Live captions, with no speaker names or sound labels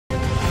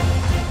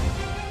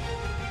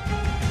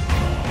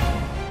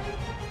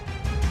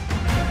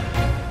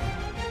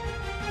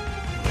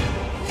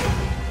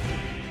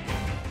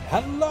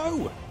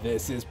Hello,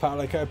 this is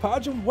Palico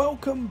Padge and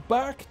welcome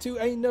back to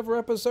another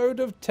episode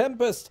of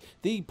Tempest,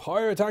 the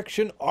pirate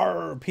action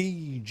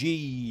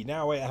RPG.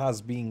 Now it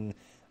has been,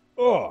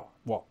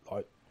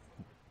 like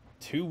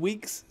 2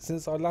 weeks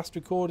since I last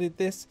recorded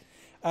this,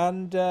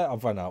 and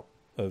I've run out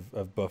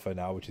of buffer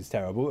now, which is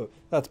terrible.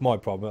 That's my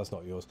problem, that's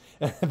not yours.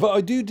 But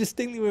I do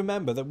distinctly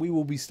remember that we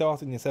will be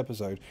starting this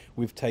episode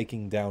with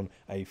taking down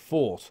a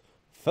fort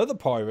for the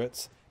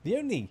pirates, the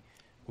only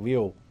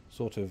real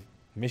sort of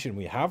mission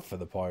we have for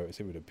the pirates,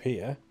 it would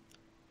appear.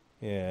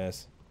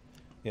 Yes,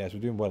 we're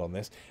doing well on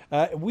this.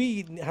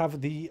 We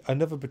have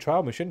another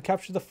betrayal mission,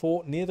 capture the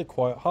fort near the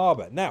quiet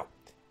harbour. Now,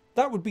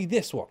 that would be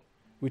this one,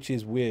 which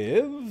is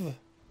with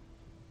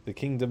the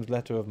kingdom's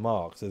letter of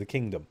marque, so the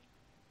kingdom.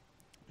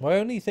 My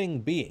only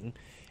thing being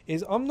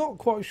is I'm not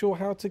quite sure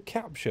how to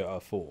capture a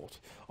fort.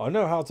 I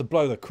know how to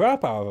blow the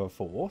crap out of a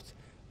fort,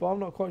 but I'm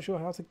not quite sure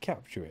how to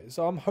capture it.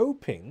 So I'm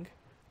hoping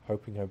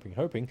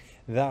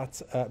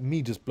that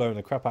me just blowing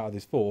the crap out of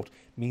this fort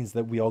means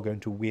that we are going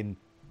to win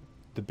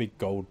the big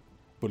gold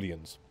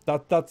bullions.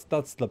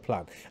 That's the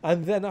plan.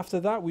 And then after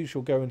that, we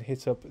shall go and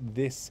hit up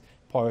this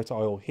pirate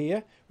isle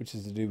here, which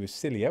is to do with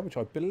Cilia, which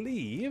I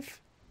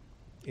believe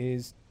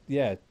is,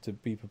 yeah, to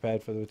be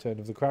prepared for the return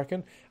of the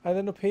kraken. And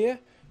then up here,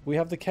 we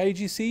have the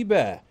cagey sea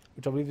bear,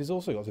 which I believe has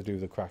also got to do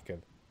with the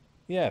kraken.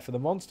 Yeah, for the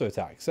monster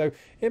attack. So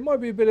it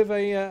might be a bit of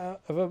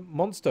a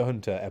monster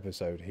hunter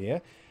episode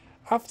here.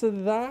 After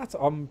that,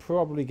 I'm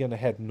probably going to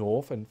head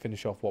north and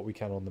finish off what we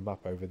can on the map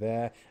over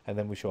there. And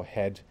then we shall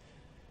head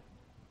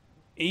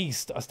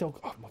east.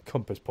 My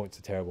compass points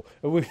are terrible.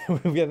 We're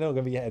now going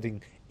to be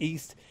heading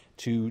east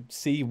to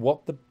see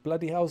what the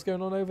bloody hell's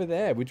going on over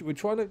there. We're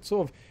trying to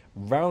sort of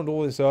round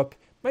all this up,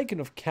 make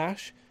enough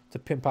cash to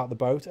pimp out the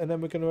boat. And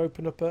then we're going to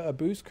open up a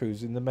booze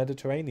cruise in the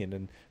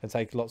Mediterranean and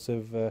take lots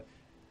of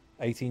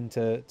 18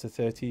 to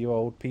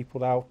 30-year-old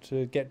people out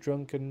to get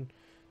drunk and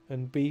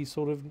be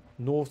sort of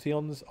naughty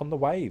on the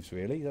waves,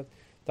 really.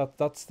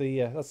 That's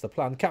the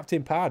plan.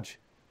 Captain Padge,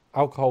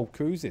 alcohol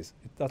cruises.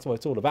 That's what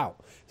it's all about.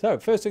 So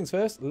first things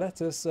first,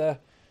 let us go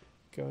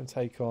and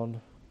take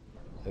on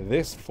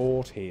this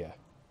fort here.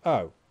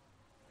 Oh,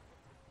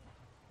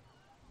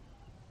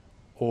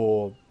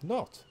 or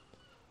not,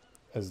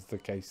 as the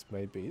case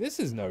may be. This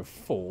is no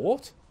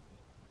fort.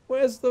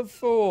 Where's the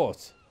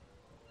fort?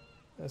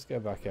 Let's go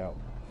back out.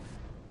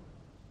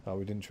 Oh,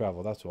 we didn't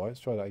travel. That's why. Let's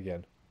try that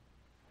again.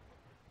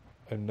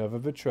 Another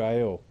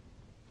betrayal.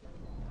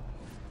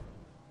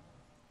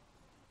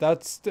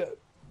 That's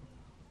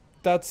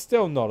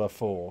still not a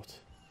fort.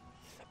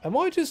 Am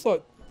I just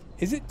like,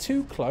 is it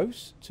too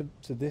close to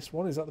this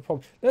one? Is that the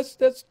problem?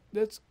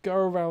 Let's go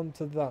around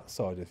to that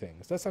side of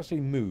things. Let's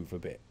actually move a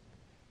bit.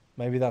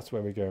 Maybe that's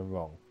where we're going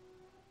wrong.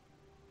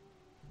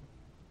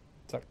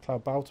 Is that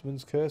Cloud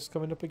Baltman's curse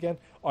coming up again?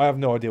 I have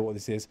no idea what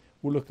this is.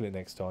 We'll look at it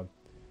next time.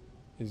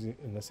 Is it,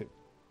 unless it,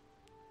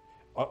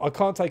 I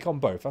can't take on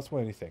both. That's my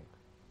only thing.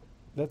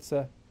 Let's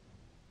go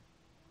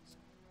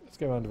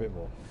around a bit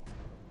more.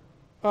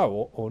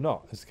 Oh, or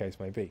not, as the case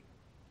may be.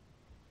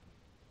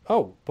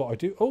 Oh, but I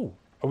do. Oh,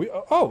 are we?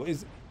 Oh,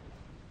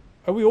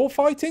 are we all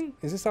fighting?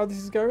 Is this how this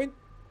is going?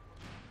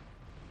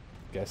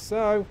 Guess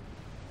so.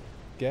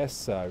 Guess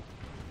so.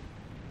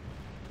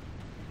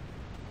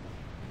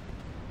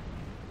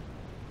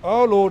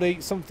 Oh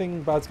lordy,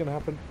 something bad's going to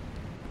happen.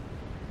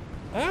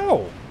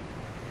 Ow!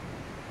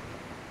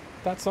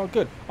 That's not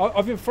good.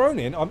 I've been thrown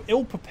in. I'm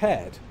ill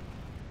prepared.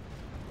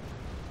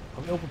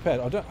 I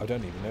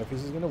don't even know if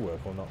this is going to work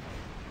or not.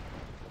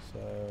 So,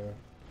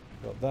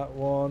 we got that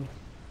one.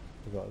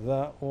 We got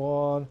that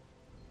one.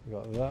 We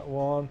got that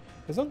one.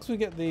 As long as we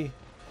get the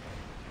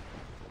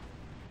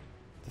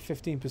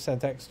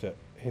 15% extra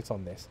hit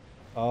on this.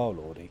 Oh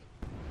lordy.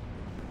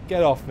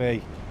 Get off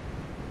me.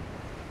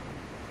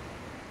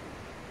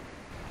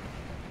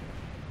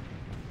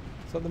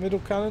 Is that the middle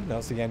cannon? No,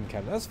 it's the end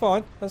cannon. That's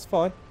fine. That's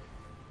fine.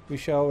 We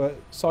shall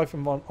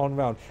siphon on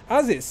round.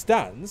 As it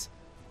stands,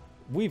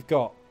 we've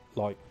got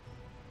like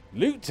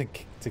loot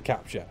to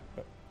capture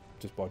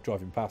just by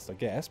driving past, I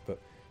guess, but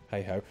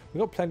hey ho.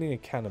 We've got plenty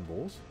of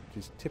cannonballs,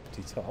 which is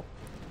tippity top.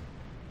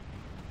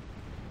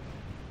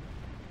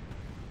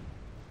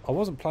 I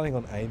wasn't planning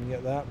on aiming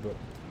at that, but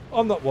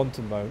I'm not one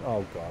to moan.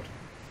 Oh god.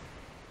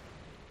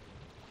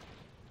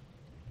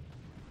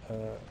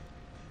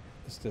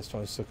 Let's just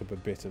try and suck up a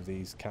bit of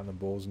these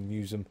cannonballs and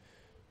use them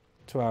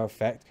to our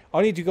effect.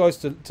 I need you guys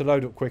to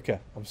load up quicker.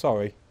 I'm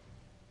sorry.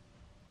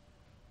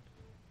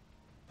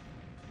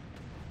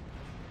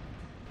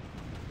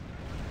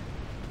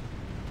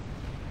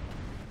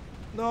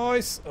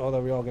 Nice! Although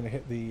we are going to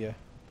hit the...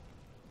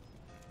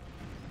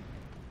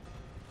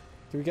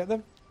 Do we get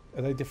them?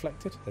 Are they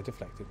deflected? They're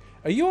deflected.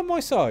 Are you on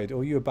my side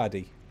or are you a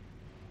baddie?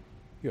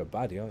 You're a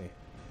baddie, aren't you?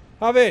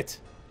 Have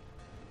it!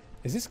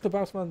 Is this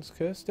Klabautman's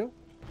curse still?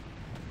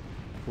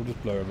 We'll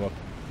just blow him up.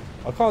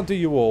 I can't do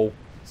you all.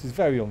 This is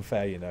very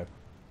unfair, you know.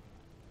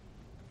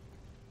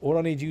 All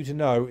I need you to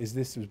know is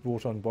this was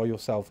brought on by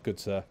yourself, good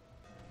sir.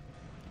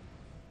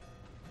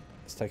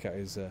 Let's take out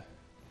his... I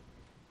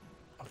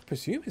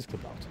presume his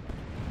Klabaut.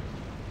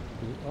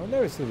 I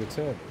know it's the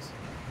returners.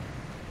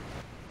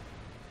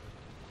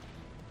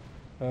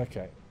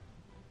 Okay.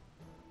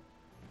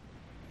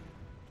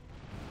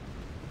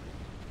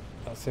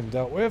 That's him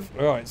dealt with.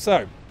 Right,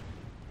 so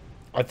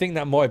I think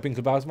that might have been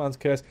Kabouterman's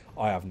curse.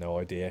 I have no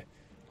idea.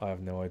 I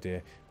have no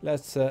idea.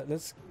 Let's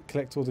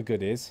collect all the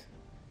goodies.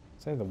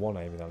 It's only the one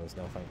aiming on us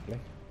now, thankfully.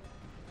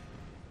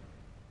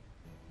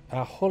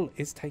 Our hull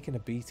is taking a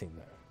beating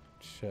though,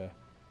 which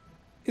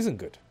isn't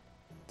good.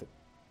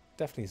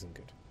 Definitely isn't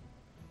good.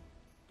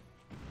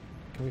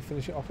 Can we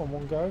finish it off on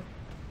one go?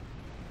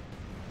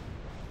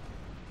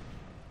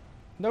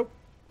 Nope.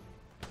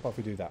 What if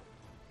we do that?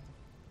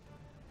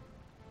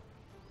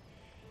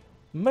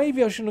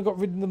 Maybe I shouldn't have got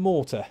rid of the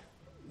mortar.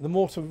 The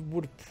mortar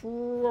would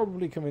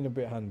probably come in a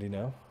bit handy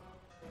now.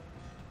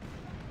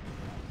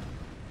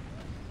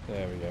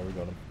 There we go, we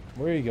got him.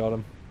 We got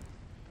him.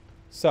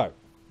 So,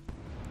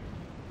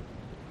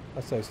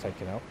 that's those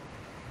taken out.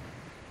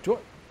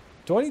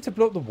 Do I need to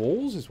blow up the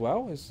walls as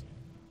well?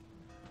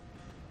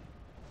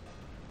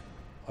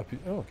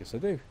 Oh, I guess I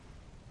do.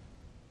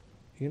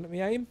 You gonna let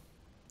me aim?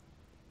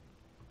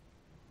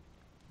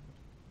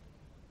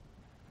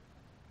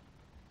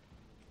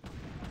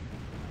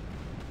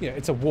 Yeah,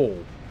 it's a wall.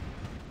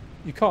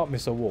 You can't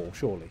miss a wall,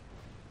 surely.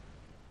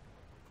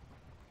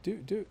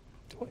 Do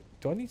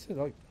I need to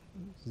like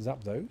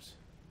zap those?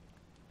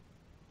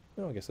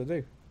 No, I guess I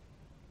do.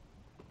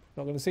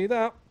 Not going to see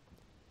that.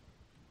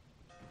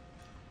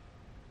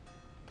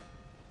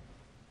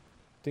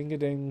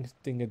 Ding-a-ding,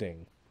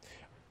 ding-a-ding.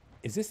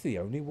 Is this the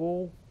only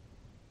wall?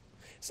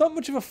 It's not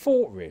much of a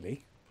fort,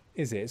 really,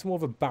 is it? It's more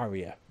of a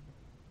barrier.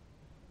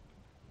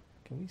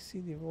 Can we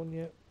see the other one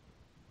yet?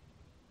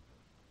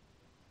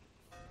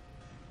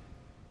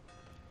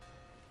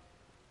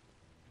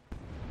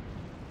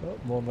 Oh,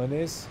 more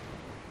monies.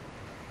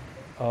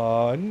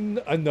 Oh,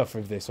 enough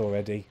of this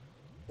already.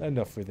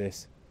 Enough with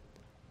this.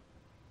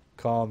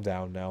 Calm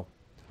down now.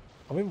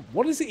 I mean,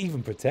 what is it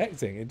even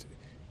protecting?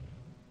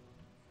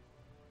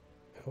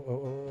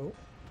 Oh.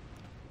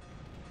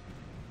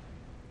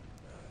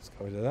 Let's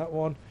go into that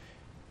one.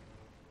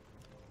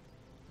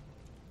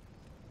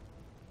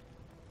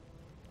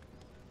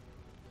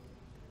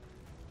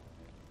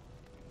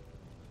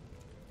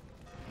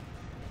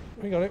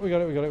 We got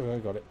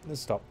it.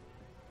 Let's stop.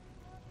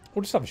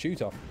 We'll just have a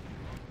shoot off.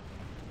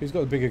 Who's got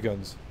the bigger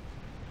guns?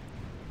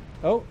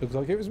 Oh, looks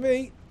like it was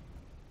me.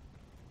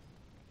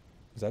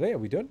 Is that it? Are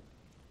we done?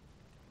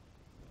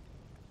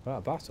 We're out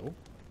of battle.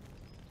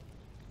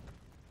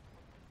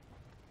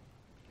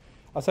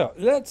 I'll tell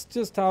you what, let's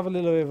just have a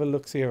little bit of a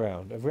look-see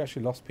around. Have we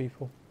actually lost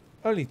people?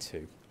 Only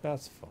 2.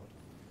 That's fine.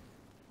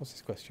 What's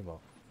this question mark?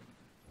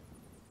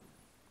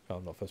 Oh,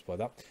 I'm not fussed by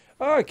that.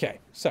 Okay,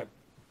 so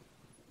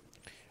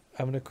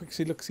having a quick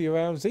look-see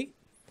around. See?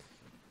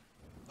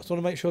 I just want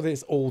to make sure that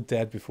it's all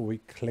dead before we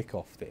click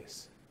off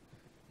this.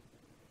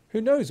 Who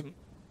knows?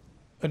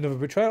 Another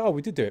betrayal? Oh,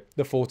 we did do it.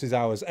 The fort is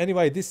ours.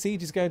 Anyway, this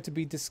siege is going to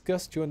be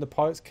discussed during the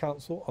Pirates'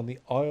 Council on the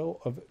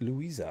Isle of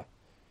Louisa,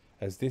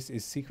 as this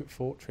is a secret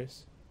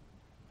fortress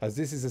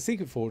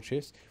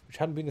which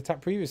hadn't been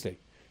attacked previously.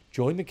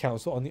 Join the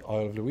council on the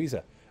Isle of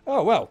Louisa.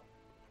 Oh, well.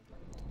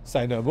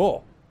 Say no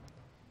more.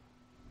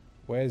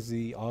 Where's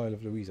the Isle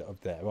of Louisa?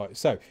 Up there. Right,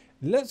 so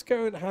let's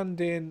go and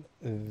hand in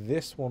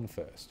this one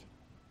first.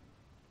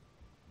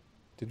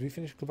 Did we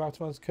finish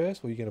Kabouterman's curse,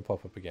 or are you going to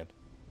pop up again?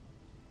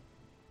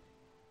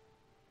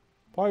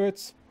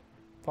 Pirates.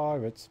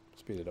 Pirates.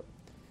 Speed it up.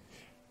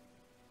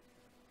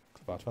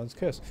 Kabouterman's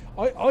curse.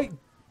 Oh, right,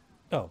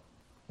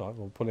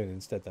 we'll pull in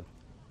instead then.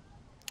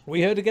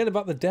 We heard again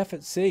about the death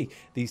at sea.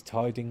 These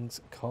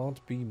tidings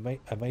can't be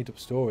a made-up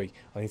story.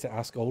 I need to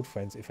ask old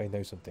friends if they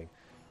know something.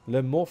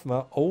 Learn more from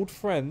our old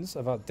friends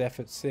about death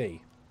at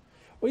sea.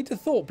 Well, you'd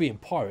have thought being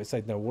pirates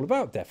they'd know all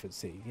about death at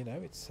sea. You know,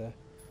 it's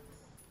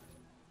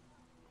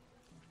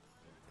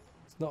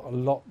not a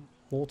lot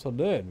more to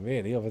learn,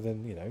 really, other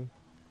than, you know,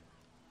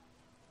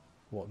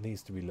 what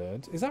needs to be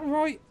learned. Is that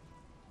right?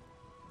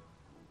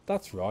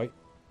 That's right.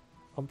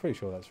 I'm pretty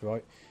sure that's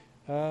right.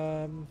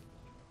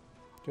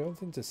 Do you have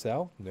anything to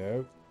sell?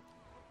 No.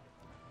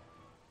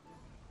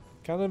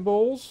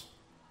 Cannonballs?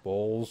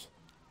 Balls.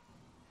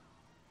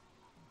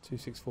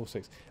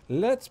 2646.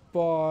 Let's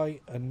buy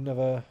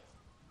another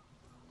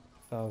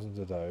 1,000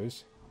 of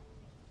those.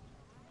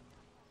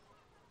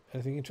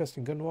 Anything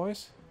interesting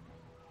gun-wise?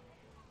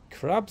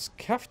 Crab's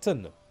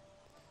Kaftan.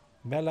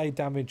 Melee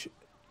damage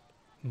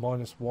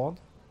 -1.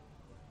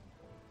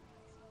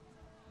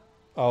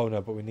 Oh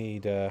no, but we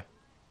need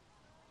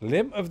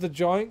Limb of the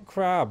Giant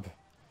Crab,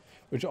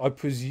 which I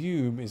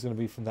presume is going to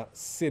be from that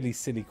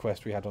silly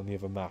quest we had on the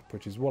other map,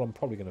 which is what I'm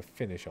probably going to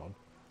finish on.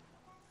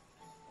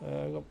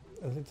 Got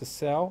anything to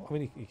sell? I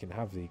mean, you can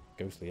have the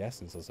ghostly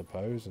essence, I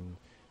suppose, and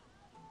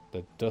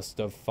the dust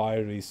of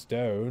fiery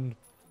stone.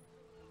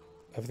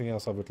 Everything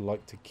else I would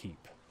like to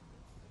keep.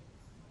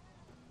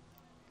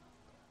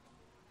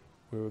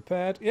 We're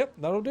repaired. Yep,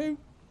 that'll do.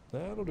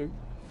 That'll do.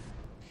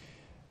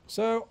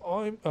 So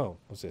I'm... Oh,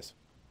 what's this?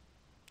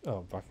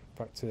 Oh, back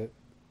to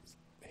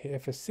here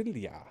for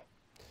Cilia.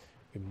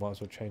 We might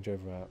as well change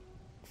over our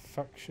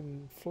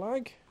faction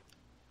flag.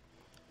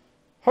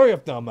 Hurry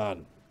up now,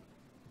 man.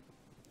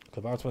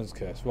 Cluboutsman's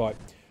curse. Right.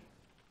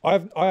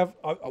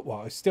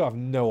 I still have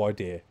no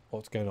idea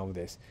what's going on with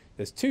this.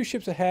 There's 2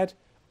 ships ahead.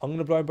 I'm going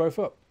to blow them both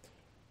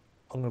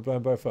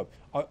up.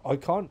 I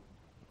can't.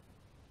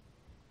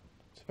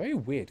 It's a very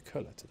weird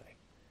colour today.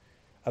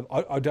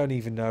 I don't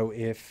even know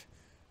if,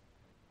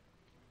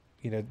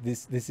 you know,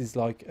 this is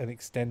like an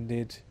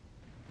extended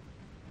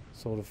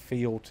sort of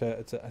feel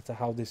to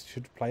how this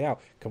should play out.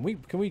 Can we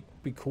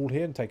be cool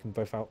here and take them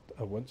both out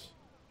at once?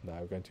 No,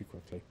 we're going too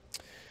quickly.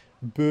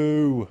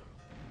 Boo.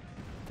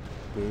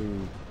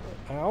 Boo.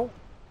 Ow.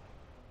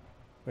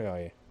 Where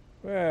are you?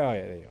 Where are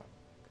you? There you are.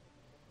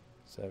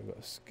 So we've got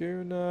a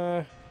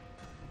schooner.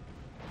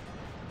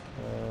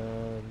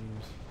 And...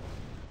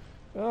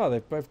 oh,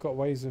 they've both got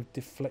ways of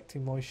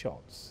deflecting my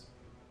shots.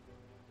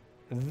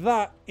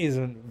 That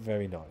isn't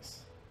very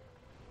nice.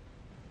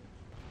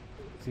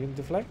 Is he going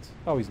to deflect?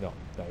 Oh, he's not.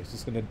 No, he's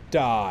just going to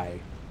die.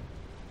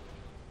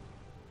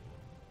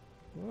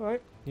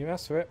 Alright, you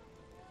asked for it.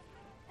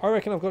 I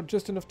reckon I've got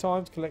just enough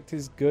time to collect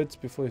his goods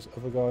before this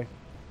other guy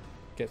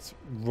gets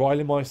right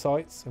in my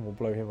sights, and we'll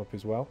blow him up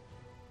as well.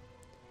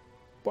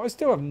 But I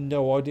still have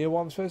no idea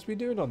what I'm supposed to be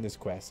doing on this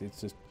quest.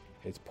 It's just,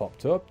 it's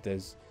popped up.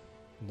 There's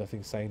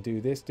nothing saying do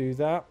this, do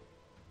that.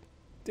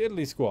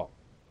 Diddly squat.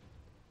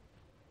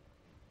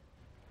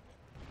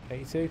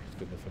 82? It's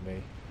good enough for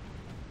me.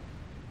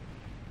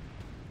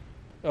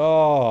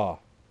 Oh.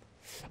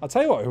 I'll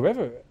tell you what,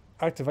 whoever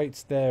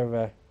activates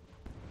their...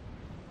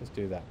 let's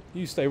do that.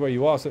 You stay where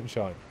you are,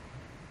 Sunshine.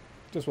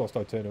 Just whilst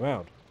I turn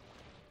around.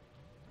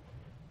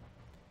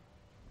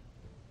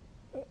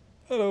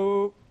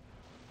 Hello.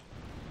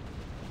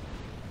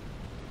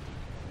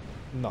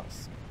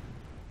 Nice.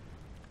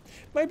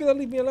 Maybe they'll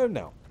leave me alone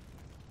now.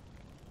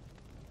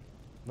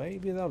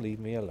 Maybe they'll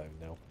leave me alone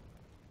now.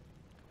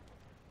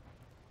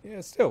 Yeah,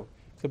 still.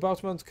 The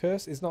Battleman's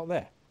Curse is not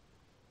there.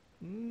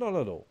 Not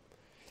at all.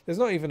 There's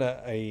not even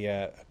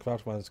a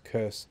Battleman's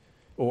Curse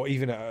or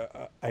even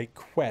a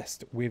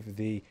quest with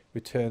the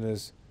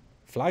Returner's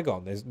flag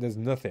on. There's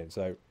nothing.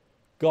 So,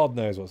 God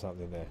knows what's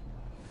happening there.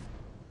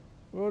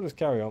 We'll just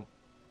carry on.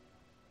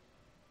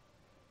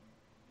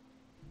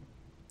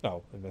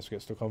 Oh, unless we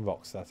get stuck on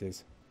rocks, that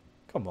is.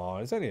 Come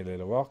on, it's only a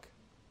little rock.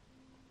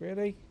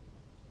 Really?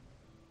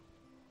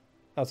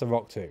 That's a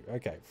rock too.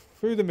 Okay,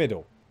 through the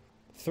middle.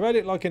 Thread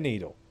it like a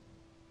needle.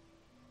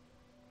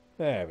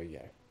 There we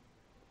go.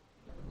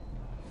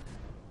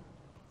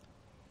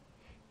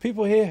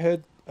 People here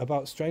heard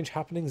about strange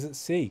happenings at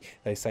sea.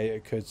 They say it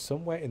occurred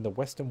somewhere in the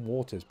western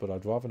waters, but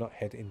I'd rather not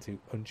head into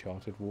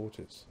uncharted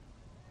waters.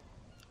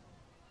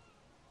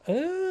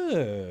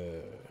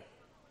 Oh.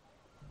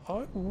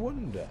 I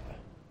wonder...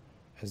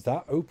 has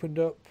that opened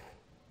up...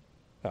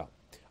 oh,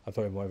 I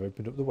thought it might have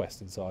opened up the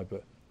western side,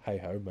 but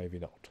hey-ho, maybe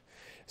not.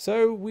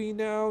 So we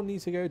now need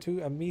to go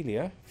to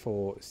Amelia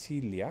for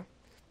Celia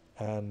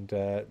and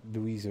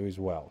Louisa as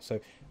well. So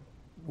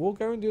we'll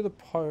go and do the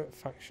Pirate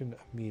Faction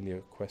Amelia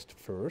quest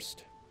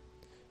first.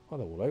 Oh,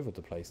 they're all over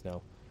the place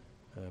now.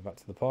 Back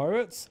to the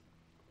pirates.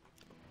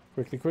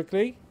 Quickly,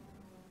 quickly.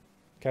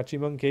 Catchy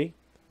monkey.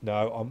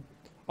 No,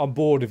 I'm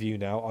bored of you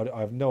now. I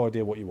have no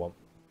idea what you want.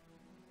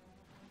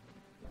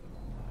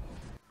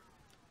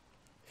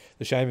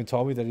 The shaman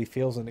told me that he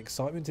feels an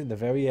excitement in the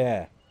very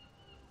air.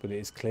 But it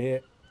is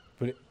clear.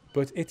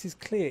 But it is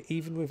clear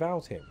even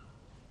without him.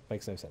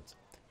 Makes no sense.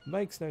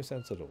 Makes no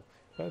sense at all.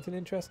 Anything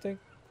interesting?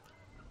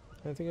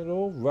 Anything at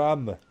all?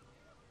 Rum.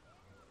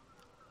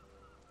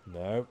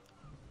 No.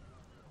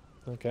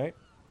 Okay.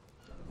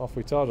 Off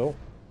we toddle.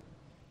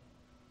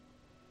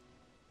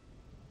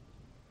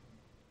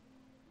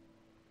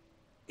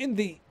 In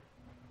the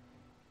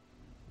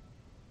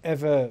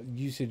ever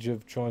usage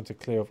of trying to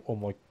clear off all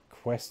my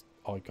quest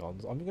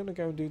icons, I'm going to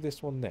go and do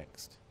this one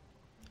next.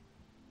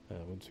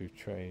 Once we've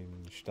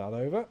changed that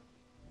over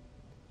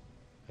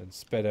and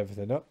sped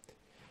everything up.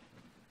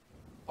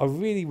 I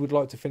really would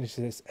like to finish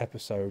this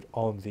episode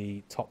on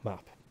the top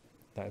map.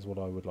 That is what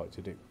I would like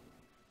to do.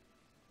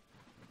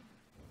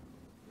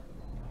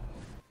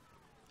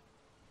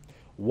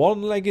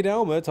 One-legged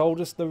Elmer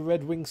told us the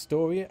Red Wing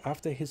story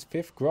after his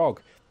 5th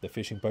grog. The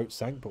fishing boat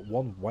sank, but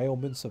one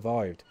whaleman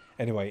survived.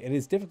 Anyway, it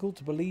is difficult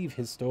to believe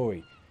his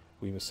story.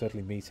 We must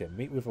certainly meet him.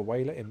 Meet with a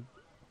whaler in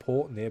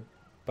port near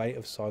Bay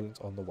of Silence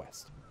on the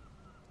west.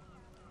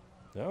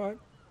 Alright.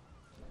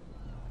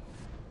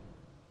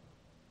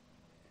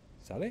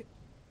 Is that it?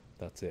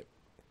 That's it.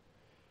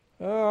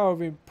 Oh, I've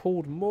been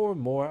pulled more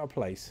and more out of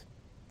place,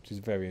 which is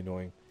very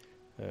annoying.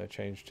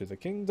 Change to the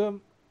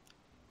kingdom.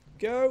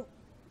 Go!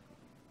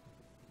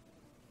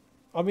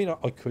 I mean,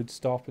 I could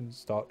stop and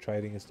start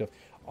trading and stuff.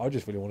 I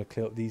just really want to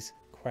clear up these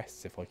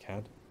quests if I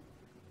can.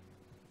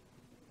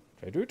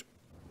 Trade route.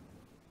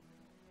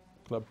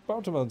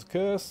 Cluboutsman's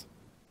Curse.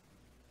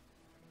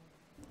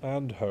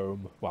 And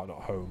home. Well,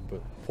 not home,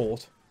 but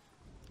port.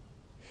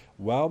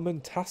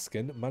 Whaleman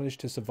Taskin managed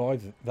to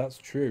survive, that's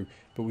true,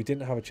 but we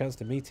didn't have a chance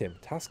to meet him.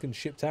 Taskin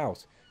shipped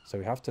out, so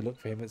we have to look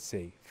for him at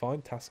sea.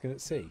 Find Taskin at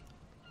sea.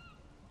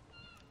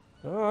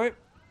 Alright.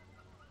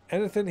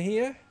 Anything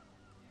here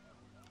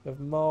of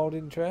mild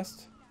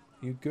interest?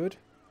 You good?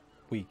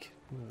 Weak.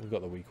 We've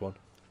got the weak one.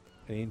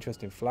 Any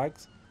interesting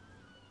flags?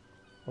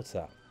 What's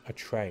that? A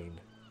train.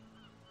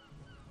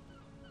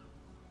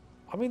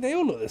 I mean, they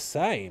all look the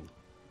same.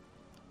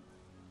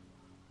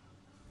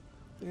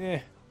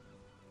 Yeah.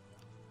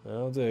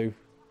 That'll do.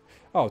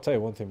 Oh, I'll tell you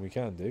one thing we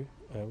can do.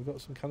 We've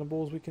got some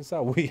cannonballs we can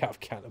sell. We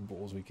have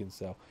cannonballs we can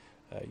sell.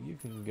 You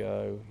can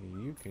go.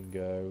 You can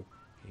go.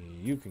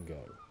 You can go.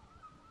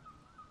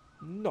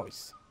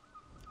 Nice.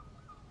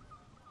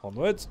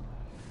 Onwards.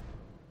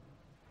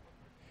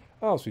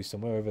 Oh, so he's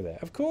somewhere over there.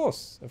 Of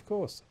course. Of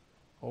course.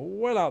 Oh,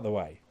 well out of the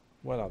way.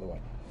 Well out of the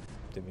way.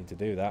 Didn't mean to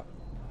do that.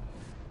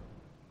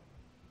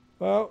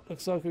 Well,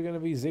 looks like we're going to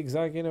be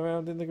zigzagging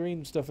around in the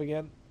green stuff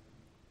again.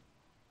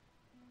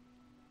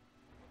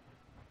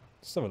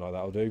 Something like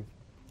that'll do.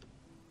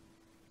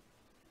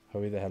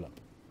 Hurry the hell up.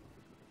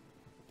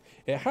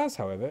 It has,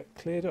 however,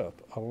 cleared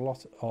up a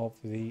lot of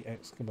the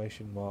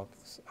exclamation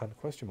marks and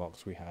question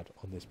marks we had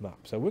on this map.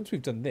 So once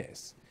we've done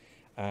this,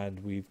 and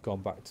we've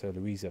gone back to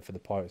Louisa for the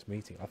pirates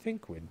meeting, I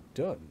think we're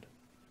done.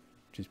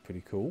 Which is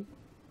pretty cool.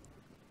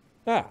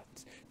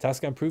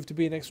 Tascan proved to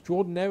be an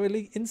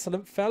extraordinarily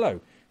insolent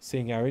fellow.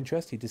 Seeing our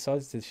interest, he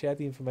decided to share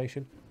the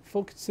information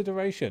for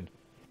consideration.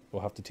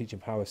 We'll have to teach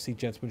him how a sea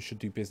gentleman should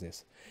do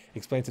business.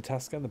 Explain to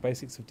Tascan the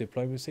basics of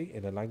diplomacy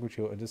in a language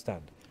he'll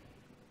understand.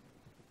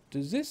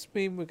 Does this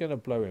mean we're going to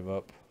blow him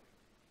up?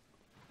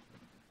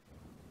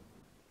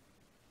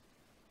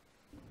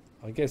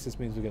 I guess this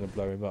means we're going to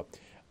blow him up.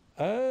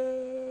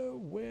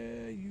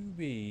 Where you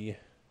be?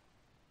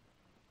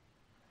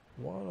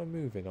 Why am I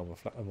moving on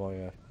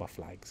my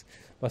flags?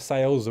 My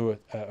sails are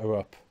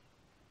up.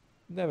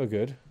 Never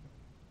good.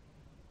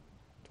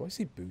 Do I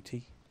see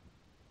booty?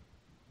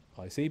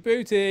 I see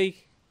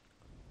booty.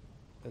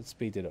 Let's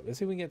speed it up. Let's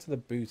see if we can get to the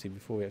booty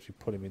before we actually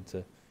put him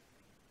into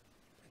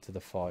the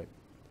fight.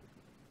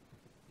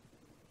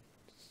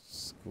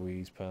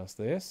 Squeeze past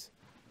this.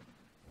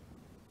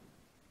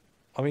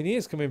 I mean, he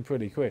is coming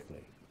pretty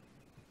quickly.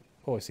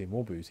 Oh, I see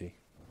more booty.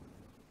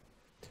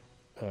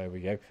 There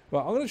we go.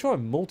 Well, I'm going to try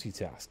and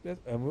multitask.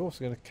 And we're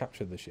also going to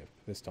capture the ship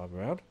this time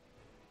around.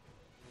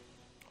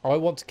 I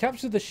want to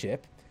capture the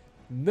ship,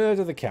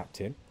 murder the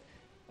captain,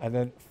 and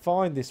then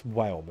find this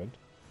whaleman,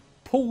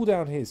 pull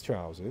down his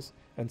trousers,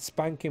 and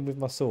spank him with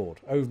my sword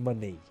over my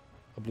knee.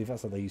 I believe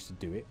that's how they used to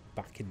do it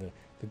back in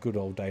the good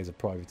old days of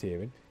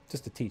privateering.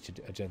 Just to teach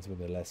a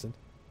gentleman a lesson.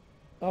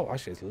 Oh,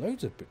 actually, there's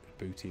loads of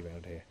booty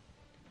around here.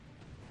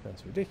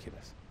 That's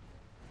ridiculous.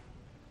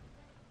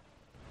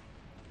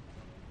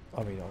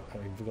 I mean, I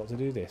even forgot to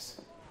do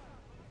this.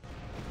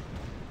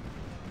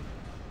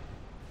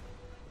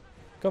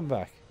 Come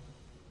back.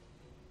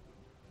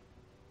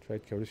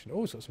 Trade coalition.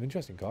 Oh, it's got some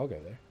interesting cargo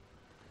there.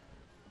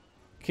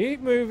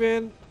 Keep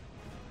moving.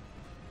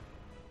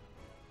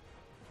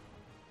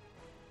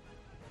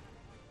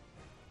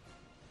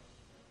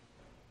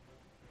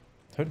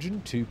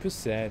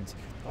 %102%.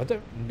 I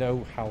don't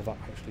know how that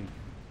actually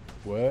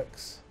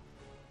works.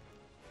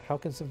 How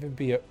can something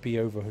be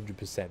over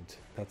 100%?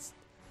 It's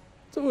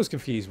always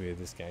confused me with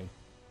this game.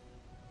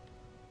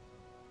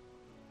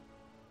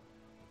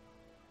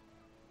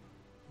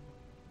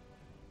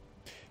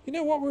 You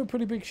know what? We're a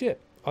pretty big ship.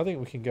 I think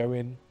we can go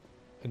in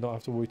and not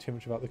have to worry too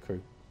much about the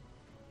crew.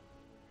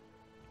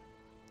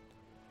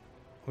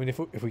 I mean,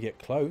 if we get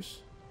close,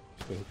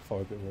 I suppose we can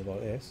fire a bit more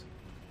like this.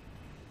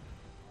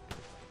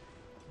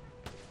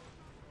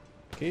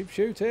 Keep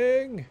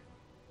shooting.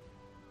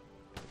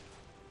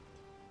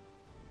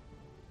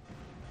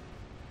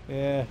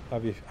 Yeah,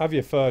 have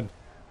your fun.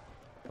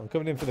 I'm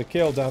coming in for the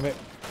kill, damn it.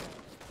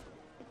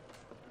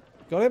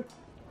 Got him.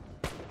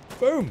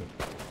 Boom.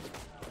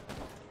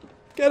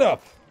 Get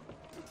up.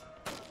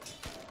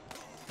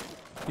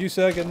 You,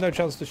 sir, get no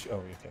chance to shoot. Oh,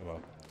 okay,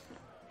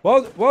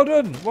 well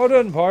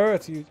done,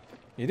 pirate. You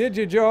did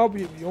your job.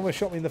 You almost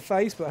shot me in the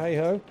face, but hey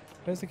ho.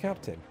 Where's the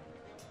captain?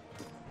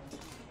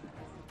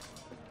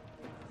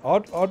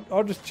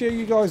 I'll just cheer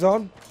you guys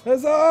on.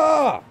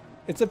 Huzzah!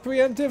 It's a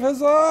preemptive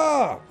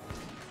huzzah!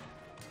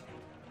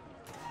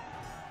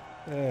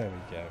 There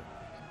we go.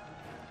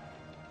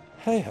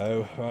 Hey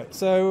ho. Right,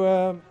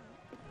 so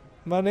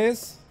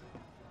monies.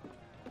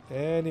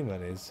 Any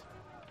monies.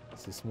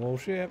 It's a small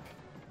ship.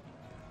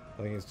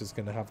 I think it's just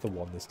going to have the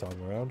one this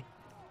time around.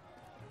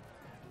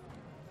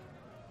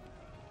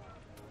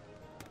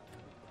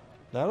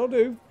 That'll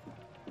do.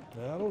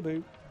 That'll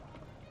do.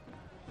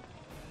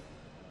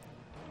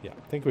 Yeah,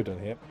 I think we're done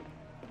here.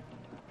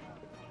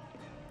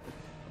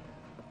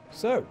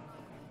 So,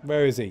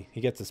 where is he? He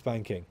gets a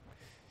spanking.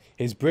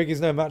 His brig is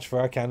no match for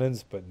our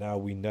cannons, but now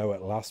we know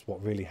at last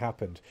what really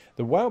happened.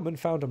 The whaleman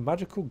found a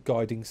magical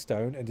guiding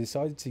stone and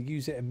decided to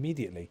use it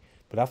immediately.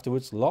 But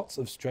afterwards, lots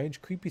of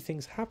strange, creepy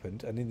things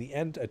happened, and in the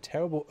end, a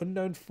terrible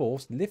unknown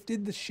force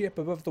lifted the ship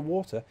above the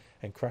water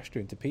and crashed her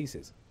into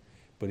pieces.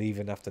 But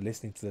even after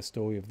listening to the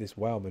story of this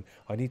whaleman,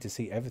 I need to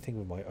see everything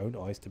with my own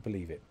eyes to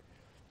believe it.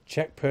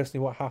 Check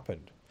personally what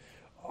happened.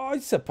 I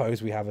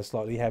suppose we have a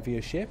slightly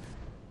heavier ship.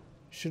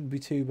 Shouldn't be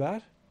too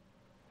bad.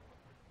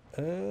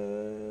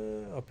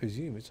 I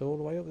presume it's all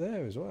the way up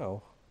there as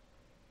well.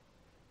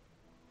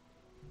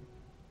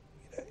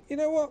 You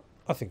know what?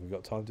 I think we've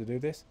got time to do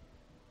this.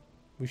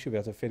 We should be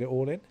able to fit it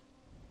all in.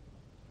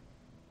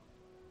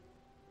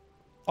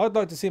 I'd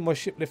like to see my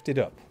ship lifted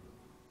up.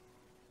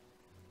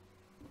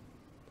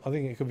 I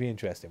think it could be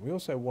interesting. We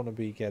also want to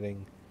be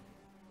getting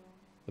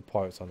the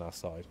pirates on our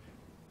side.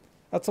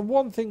 That's the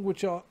one thing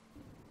which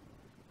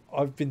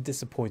I've been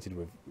disappointed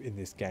with in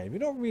this game.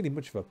 You're not really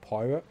much of a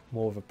pirate,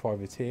 more of a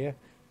privateer,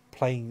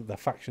 playing the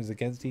factions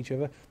against each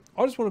other.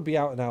 I just want to be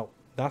out and out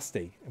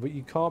nasty, but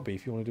you can't be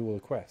if you want to do all the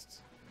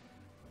quests.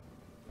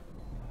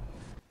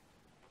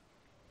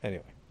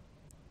 Anyway.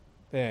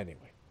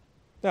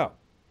 Now,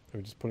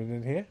 we just put it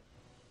in here.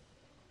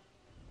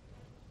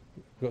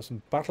 We've got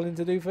some battling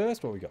to do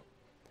first. What we got?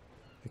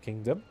 The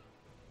kingdom.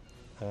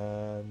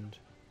 And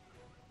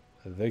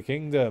the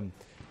kingdom.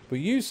 But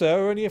you,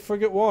 sir, are only a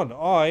frigate 1.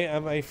 I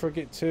am a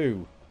frigate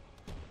 2.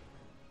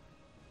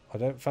 I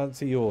don't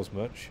fancy yours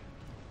much.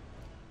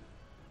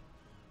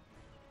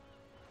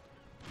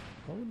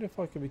 I wonder if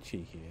I can be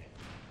cheeky here.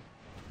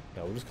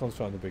 No, we'll just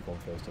concentrate on the big one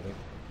first, I think.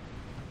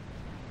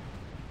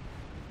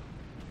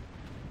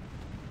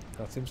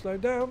 That's him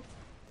slowed down.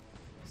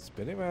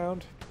 Spin it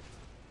round.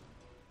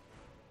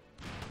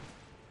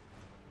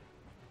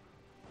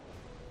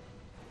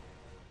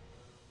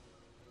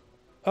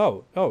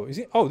 Oh, is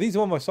it? Oh, these are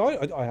on my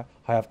side? I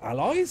have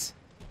allies?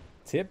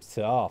 Tip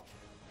top.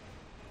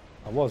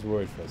 I was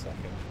worried for a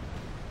second.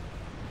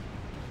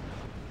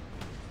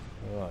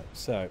 Alright,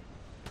 so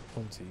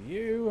on to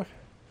you.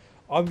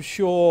 I'm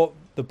sure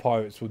the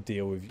pirates will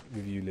deal with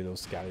you little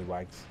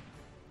scallywags.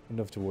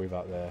 Enough to worry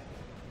about there.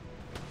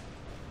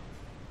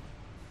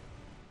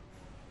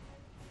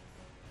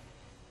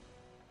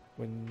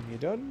 When you're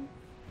done,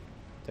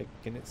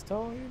 taking its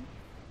time.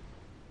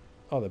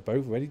 Oh, they're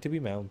both ready to be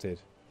mounted.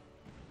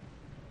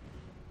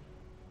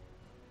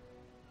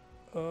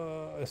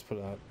 Let's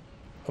put that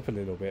up a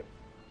little bit.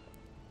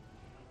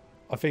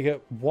 I figure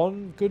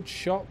one good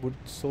shot would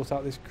sort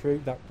out this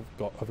crew. That we've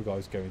got other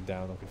guys going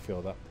down. I can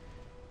feel that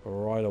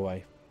right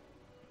away.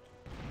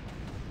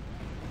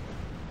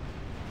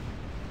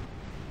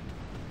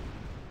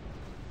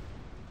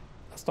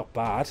 That's not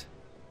bad.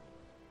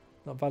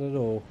 Not bad at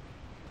all.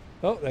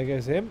 Oh, there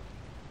goes him.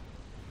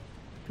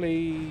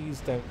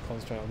 Please don't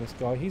concentrate on this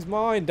guy. He's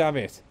mine, damn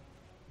it.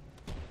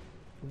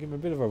 I'll give him a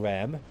bit of a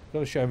ram.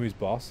 Got to show him who's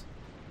boss.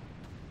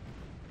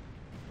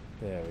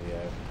 There we go.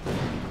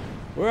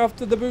 We're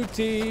after the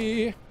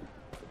booty.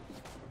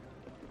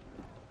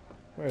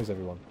 Where is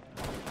everyone?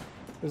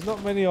 There's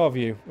not many of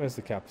you. Where's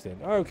the captain?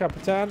 Oh,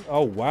 Capitan.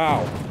 Oh,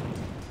 wow.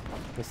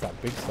 What's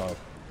that big style?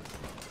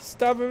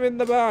 Stab him in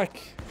the back.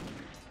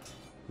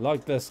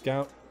 Like the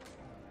scout.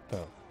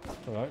 Oh.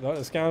 Alright, like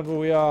the scoundrel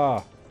we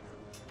are.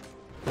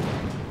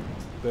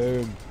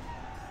 Boom.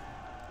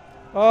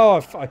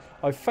 Oh,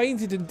 I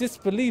fainted in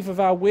disbelief of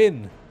our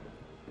win.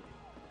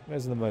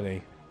 Where's the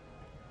money?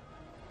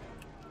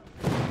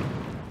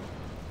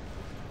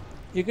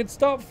 You can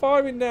start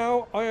firing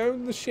now. I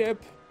own the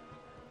ship.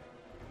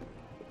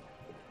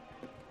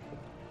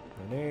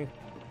 Money.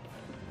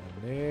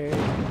 Money.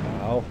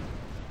 Ow.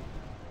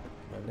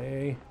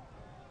 Money.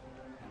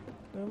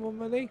 No more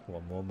money?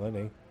 One more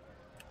money.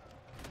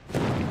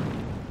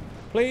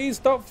 Please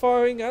stop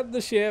firing at the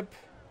ship.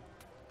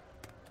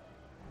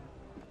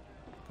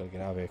 Gotta get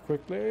out of here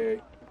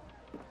quickly.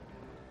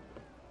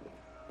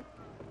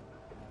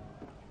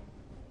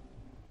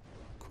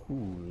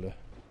 Cool.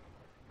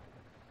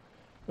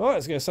 Alright,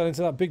 let's go sail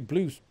into that big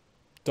blue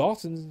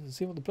dot and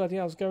see what the bloody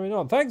hell's going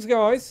on. Thanks,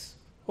 guys.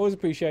 Always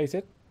appreciate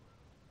it.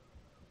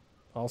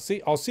 I'll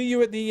see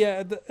you at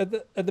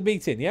the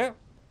meeting, yeah?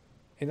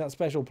 In that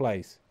special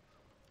place.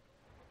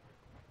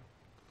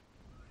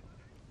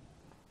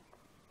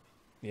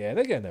 Yeah,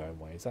 they're going their own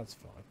ways. That's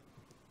fine.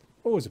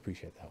 Always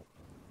appreciate the help.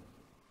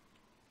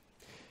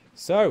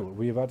 So,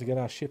 we're about to get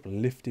our ship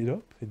lifted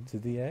up into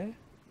the air.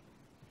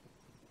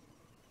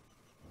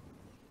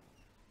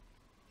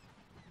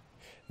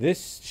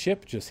 This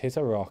ship just hit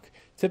a rock.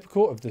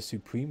 Typical of the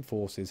Supreme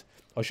Forces.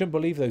 I shouldn't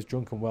believe those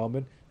drunken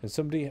whalemen. And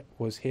somebody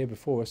was here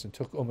before us and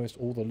took almost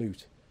all the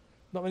loot.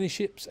 Not many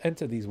ships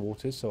enter these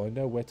waters, so I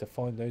know where to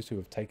find those who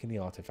have taken the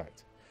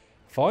artifact.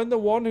 Find the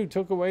one who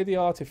took away the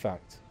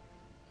artifact.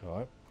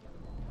 Alright.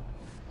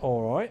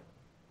 Alright.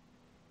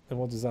 And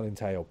what does that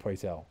entail, pray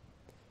tell?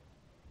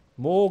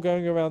 More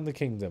going around the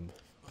kingdom.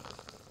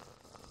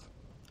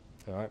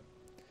 Alright.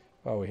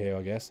 Well, we're here,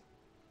 I guess.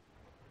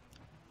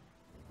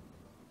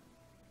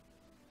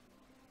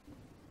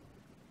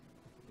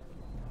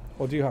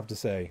 What do you have to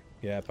say?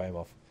 Yeah, pay him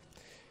off.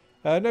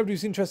 Nobody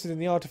was interested in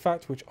the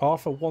artifact, which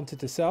Arthur wanted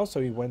to sell,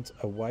 so he went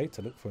away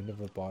to look for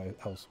another buyer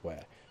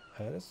elsewhere.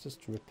 Let's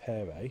just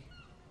repair A.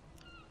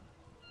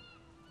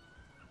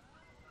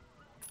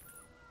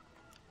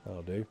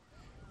 That'll do.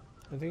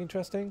 Anything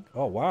interesting?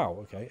 Oh, wow.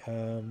 Okay.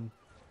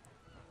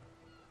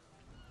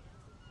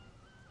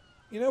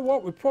 You know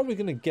what? We're probably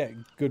going to get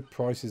good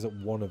prices at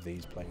one of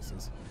these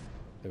places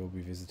that we'll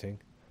be visiting.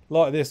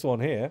 Like this one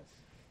here.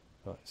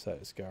 Right, so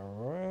let's go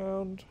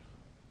around.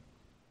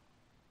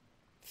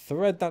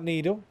 thread that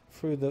needle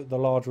through the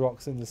large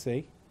rocks in the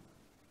sea.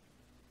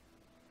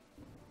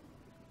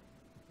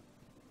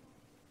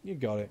 You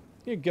got it.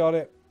 You got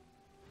it.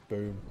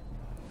 Boom.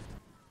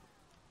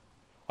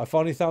 I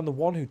finally found the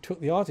one who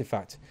took the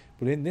artifact,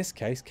 but in this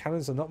case,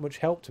 cannons are not much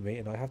help to me,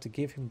 and I have to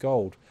give him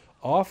gold.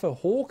 Arthur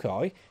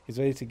Hawkeye is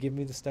ready to give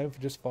me the stone for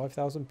just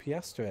 5,000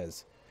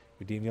 piastres.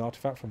 Redeem the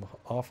artifact from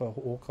Arthur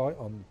Hawkeye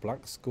on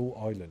Black Skull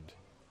Island.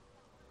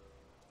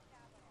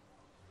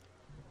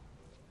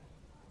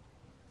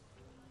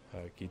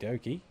 Okie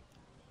dokie.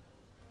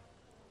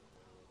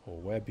 Or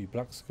where be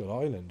Black Skull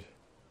Island?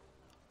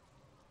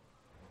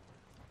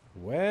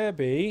 Where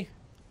be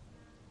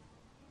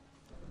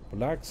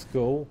Black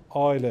Skull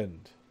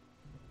Island?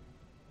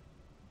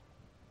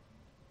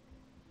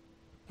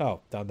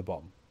 Oh, down the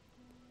bottom.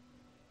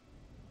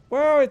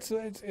 Well, it's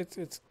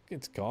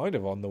kind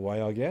of on the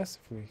way, I guess,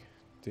 if we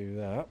do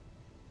that.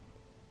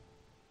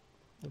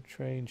 We'll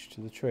change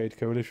to the Trade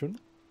Coalition.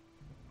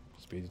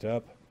 Speed it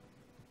up.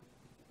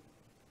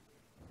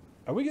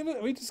 Are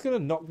we just gonna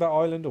knock that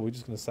island, or are we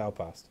just gonna sail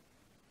past?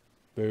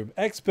 Boom.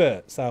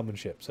 Expert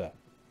salesmanship, sir.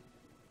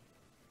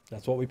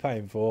 That's what we're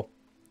paying for.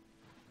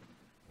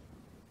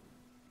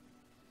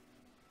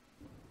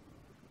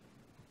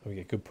 And we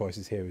get good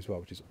prices here as well,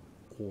 which is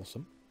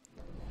awesome.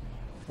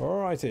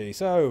 Alrighty,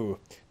 so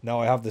now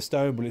I have the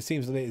stone, but it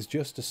seems that it is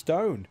just a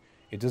stone.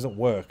 It doesn't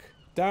work.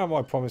 Damn,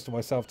 I promised to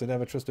myself to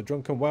never trust a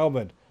drunken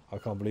whaleman. I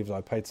can't believe that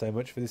I paid so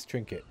much for this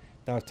trinket.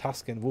 Now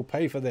Taskin will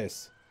pay for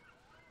this.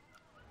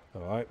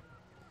 Alright.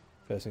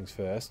 First things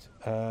first.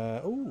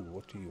 Ooh,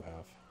 what do you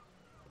have?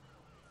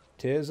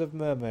 Tears of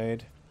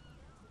Mermaid.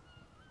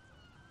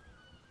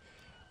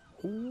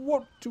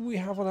 What do we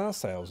have on our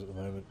sails at the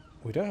moment?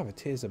 We don't have a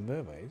Tears of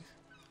Mermaid.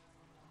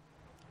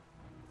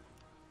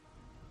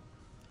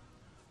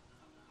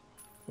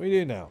 We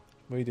do now.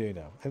 We do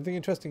now. Anything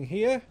interesting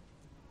here?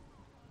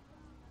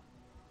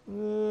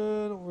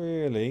 Not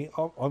really.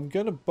 I'm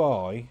going to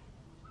buy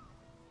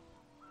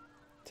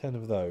 10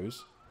 of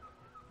those.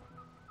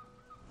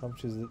 How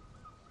much is it?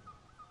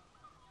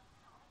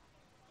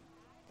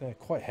 They're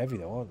quite heavy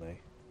though, aren't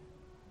they?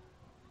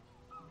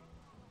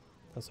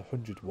 That's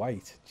 100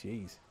 weight.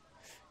 Jeez.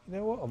 You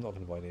know what? I'm not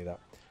going to buy any of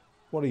that.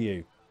 What are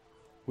you?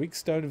 Weak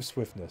Stone of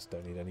Swiftness.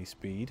 Don't need any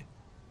speed.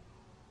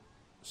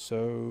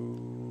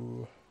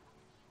 So...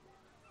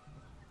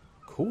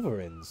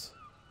 Culverins.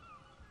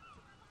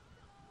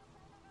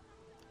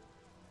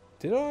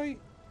 Did I?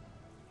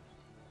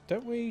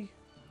 Don't we?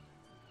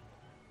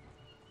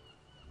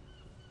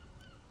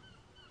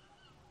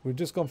 We've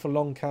just gone for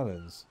long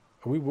cannons.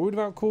 Are we worried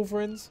about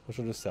culverins? Or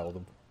should I just sell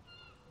them?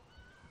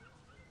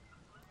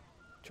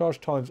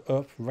 Charge time's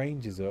up,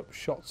 range is up,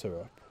 shots are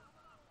up.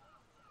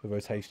 The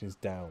rotation is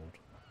down.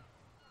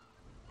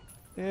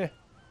 Yeah.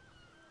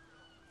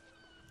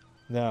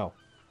 Now,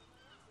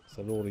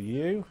 sell all of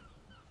you.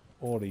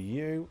 Order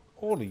you,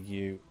 order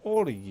you,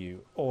 order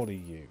you, order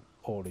you,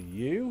 order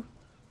you,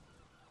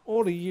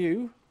 order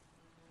you,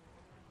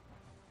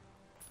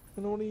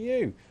 and order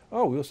you.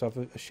 Oh, we also have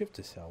a ship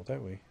to sell,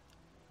 don't we?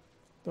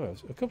 No,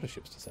 a couple of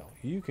ships to sell.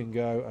 You can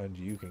go and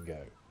you can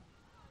go.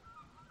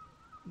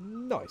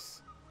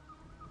 Nice.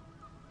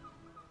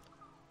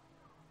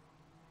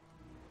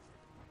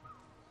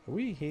 Are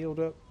we healed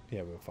up?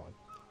 Yeah, we're fine.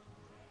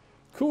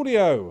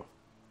 Coolio!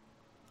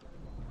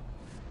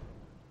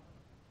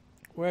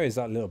 Where is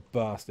that little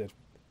bastard?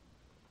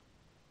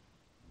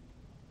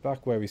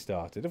 Back where we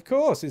started. Of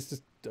course, it's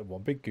just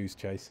one big goose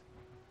chase.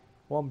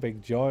 One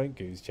big giant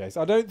goose chase.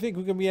 I don't think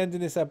we're going to be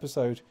ending this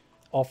episode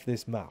off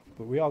this map,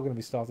 but we are going to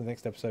be starting the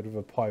next episode with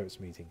a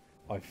pirates meeting,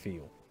 I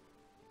feel.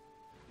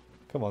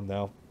 Come on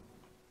now.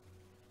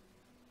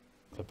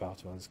 The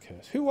Baltaman's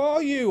curse. Who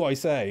are you, I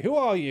say? Who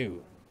are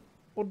you?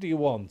 What do you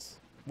want?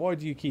 Why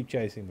do you keep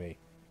chasing me?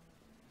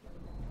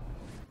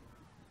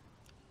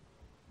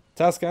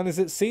 Tascan is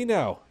at sea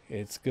now.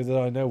 It's good that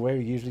I know where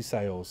he usually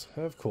sails.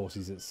 Of course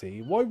he's at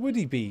sea. Why would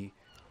he be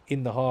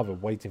in the harbour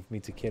waiting for me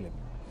to kill him?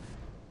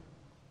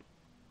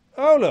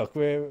 Oh look,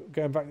 we're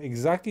going back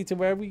exactly to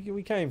where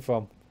we came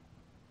from.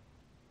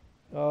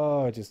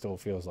 Oh, it just all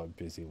feels like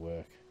busy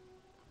work.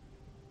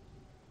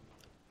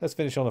 Let's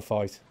finish on a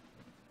fight.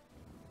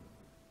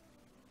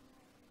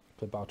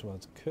 Play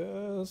Baltaman's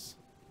curse.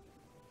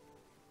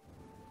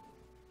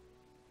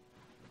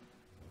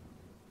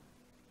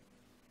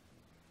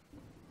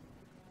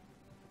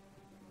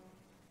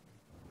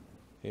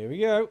 Here we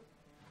go.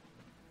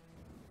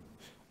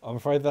 I'm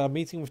afraid that our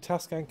meeting with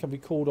Tascan can be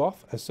called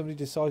off as somebody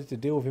decided to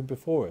deal with him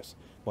before us.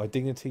 My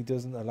dignity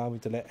doesn't allow me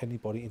to let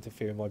anybody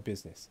interfere in my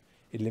business.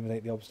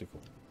 Eliminate the obstacle.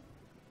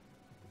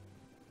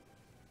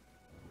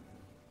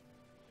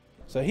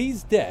 So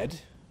he's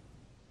dead.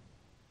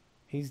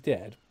 He's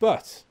dead.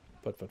 But.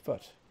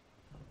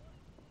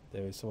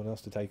 There is someone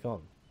else to take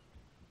on.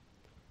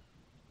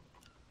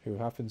 Who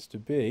happens to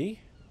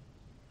be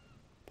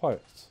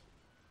pirates.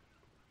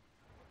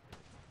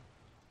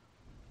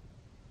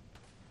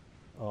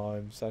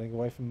 I'm standing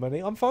away from money.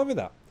 I'm fine with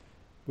that.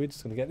 We're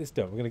just going to get this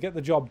done. We're going to get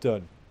the job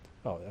done.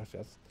 Oh,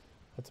 actually,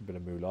 that's a bit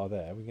of moolah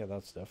there. We can get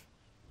that stuff.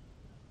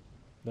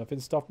 Nothing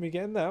stopped me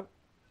getting that.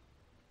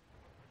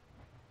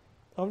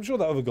 I'm sure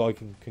that other guy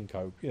can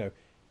cope. You know,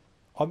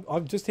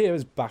 I'm just here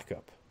as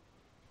backup.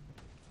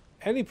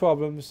 Any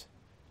problems,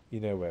 you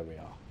know where we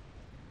are.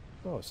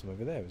 Oh, some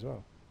over there as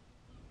well.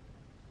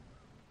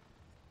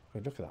 I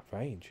mean, look at that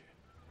range.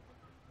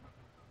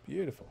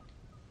 Beautiful.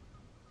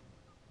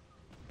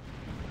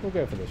 We'll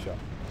go for this shot.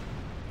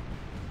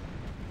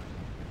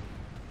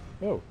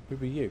 Oh, who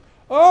be you?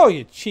 Oh,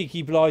 you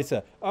cheeky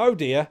blighter. Oh,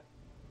 dear.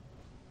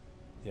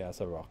 Yeah,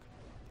 that's a rock.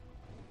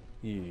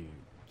 You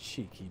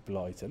cheeky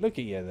blighter. Look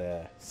at you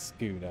there,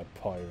 schooner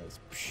pirates.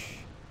 Psh.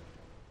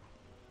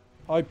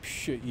 I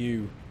psh at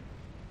you,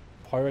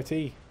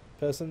 piratey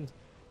person.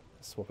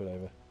 Let's swap it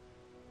over.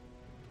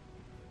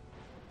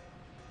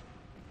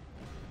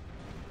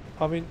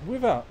 I mean,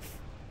 without...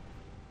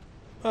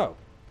 Oh.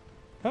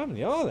 How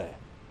many are there?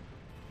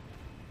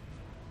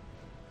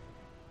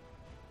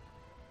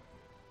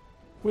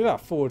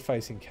 Without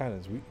forward-facing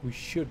cannons, we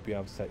should be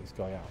able to take this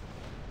guy out.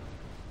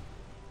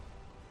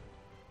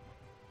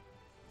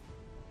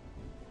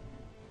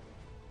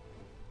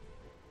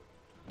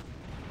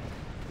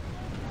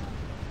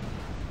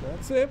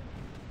 That's it.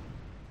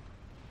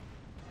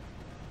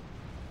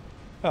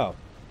 Oh.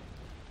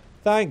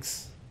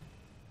 Thanks.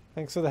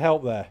 Thanks for the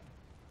help there.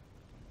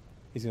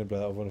 He's going to blow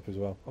that other one up as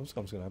well. I'm just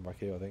going to head back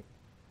here, I think.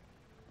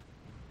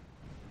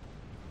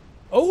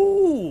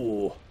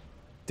 Oh!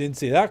 Didn't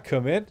see that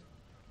come in.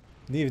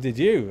 Neither did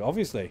you,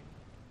 obviously.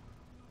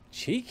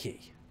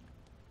 Cheeky.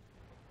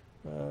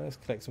 Let's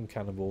collect some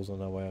cannonballs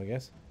on our way, I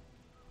guess.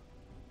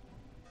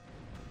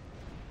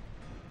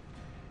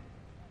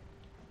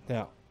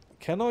 Now,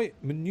 can I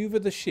maneuver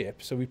the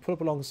ship so we put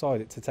up alongside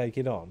it to take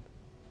it on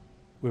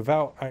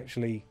without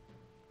actually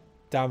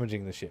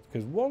damaging the ship?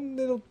 Because one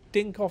little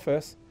dink off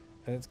us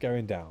and it's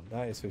going down.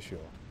 That is for sure.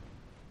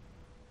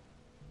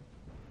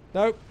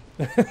 Nope.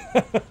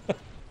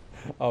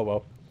 Oh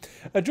well.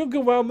 A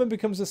drunken whaleman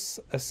becomes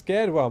a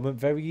scared whaleman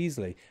very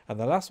easily, and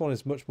the last one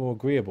is much more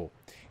agreeable.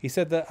 He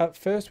said that at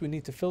first we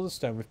need to fill the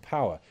stone with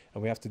power,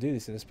 and we have to do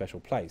this in a special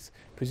place.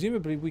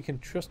 Presumably we can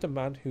trust a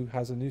man who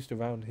has a noose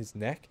around his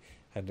neck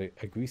and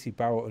a greasy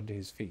barrel under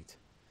his feet.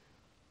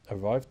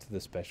 Arrive to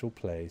the special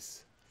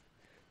place.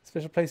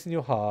 Special place in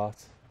your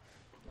heart.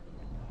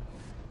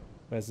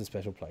 Where's the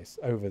special place?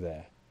 Over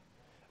there.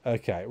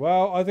 Okay,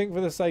 well, I think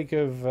for the sake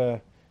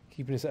of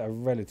keeping this at a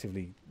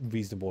relatively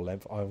reasonable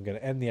length, I'm going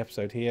to end the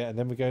episode here, and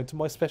then we're going to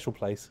my special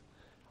place.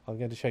 I'm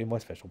going to show you my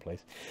special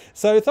place.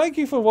 So thank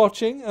you for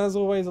watching. As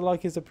always, a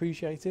like is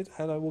appreciated,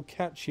 and I will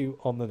catch you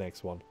on the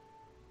next one.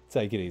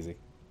 Take it easy.